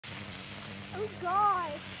Oh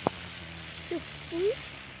gosh.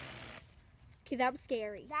 Okay, that was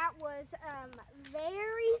scary. That was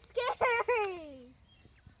very scary.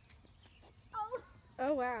 Oh.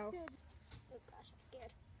 Oh wow. Good. Oh gosh, I'm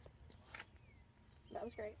scared. That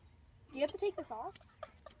was great. Do you have to take this off?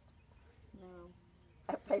 No.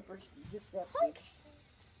 That paper's deceptive. Okay.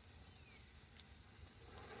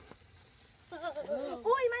 Oh,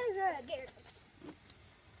 mine is red. I'm scared.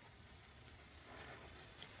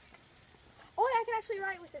 Oh, I can actually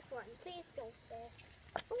write with this one. Please don't say.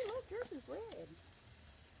 Oh, look, yours is red.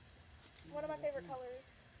 One of my favorite colors.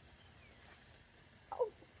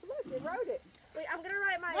 Oh, look, you wrote it. Wait, I'm gonna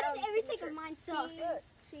write my. What does everything signature. of mine suck?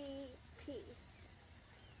 P-T-P.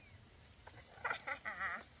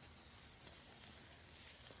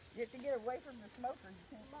 You have to get away from the smoker. You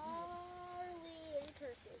can't Marley and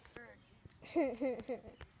Turkish.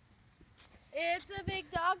 It's a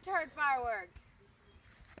big dog turd firework.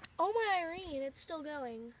 Oh my Irene, it's still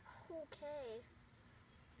going. Okay.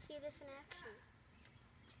 See this in action.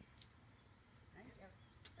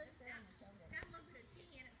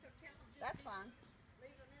 That's fine.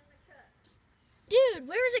 Dude,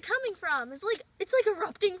 where is it coming from? It's like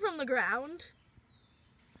erupting from the ground.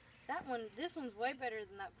 This one's way better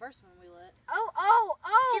than that first one we lit. Oh.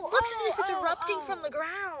 It looks as if it's erupting from the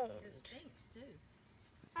ground. It stinks too.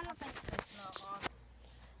 I don't think They smell awesome.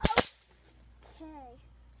 Okay.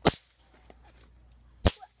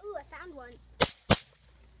 Ooh, I found one.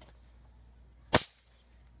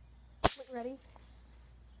 Wait, ready?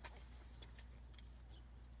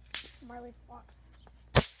 Marley, walk.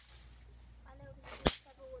 I know there's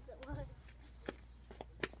several ones at once.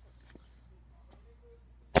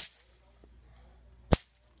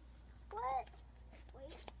 What?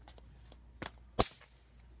 Wait.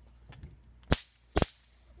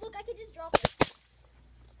 Look, I could just drop it.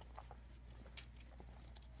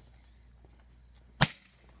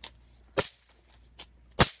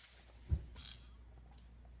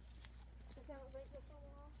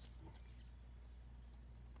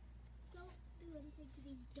 Don't do anything to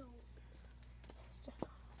these don'ts.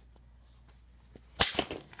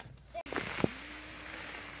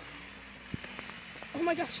 Oh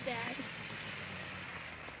my gosh, Dad.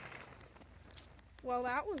 Well,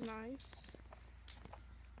 that was nice.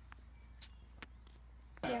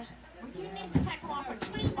 Yeah.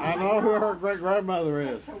 I know who her great grandmother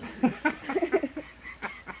is.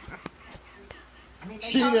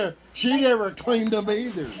 She never cleaned them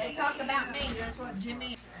either. They talk about me. That's what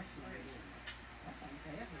Jimmy.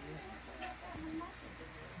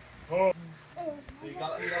 Don't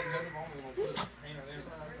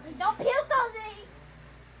puke on me!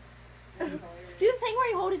 Do the thing where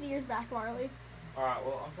you hold his ears back, Marley. Alright,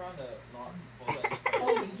 well, I'm trying to not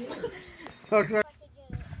hold that. Okay.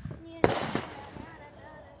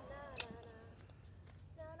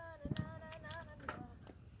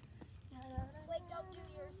 Wait, don't do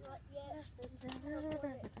yours yet.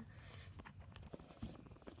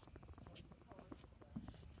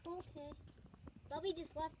 Okay. Bubby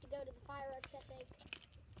just left to go to the fireworks, I think.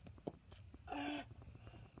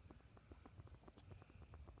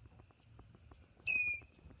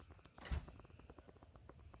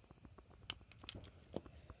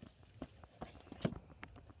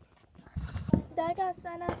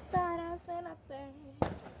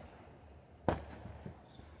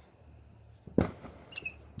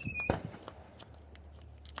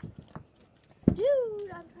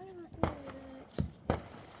 Dude, I'm trying to record it.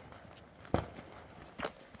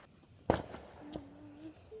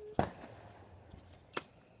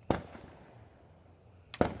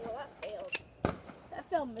 Well, that failed. That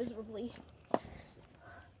failed miserably.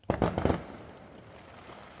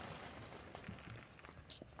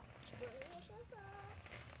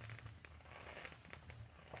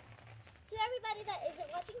 To everybody that isn't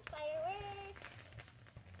watching fireworks.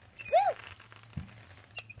 Woo!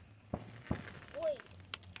 Wait.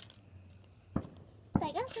 I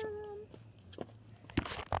got some.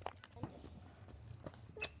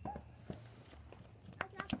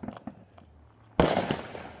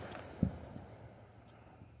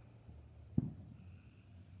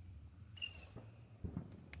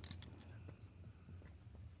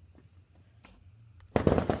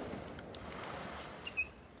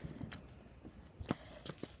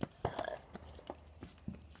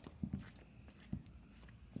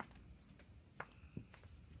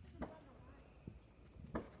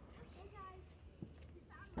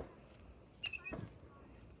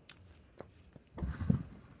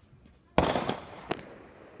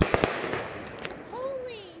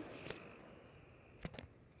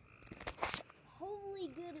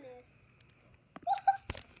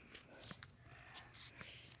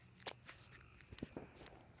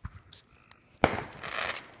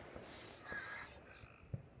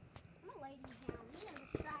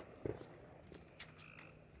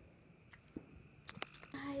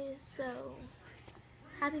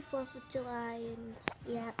 Happy 4th of July, and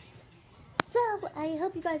yeah. So, I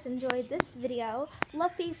hope you guys enjoyed this video.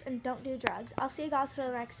 Love, peace, and don't do drugs. I'll see you guys for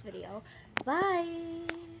the next video. Bye!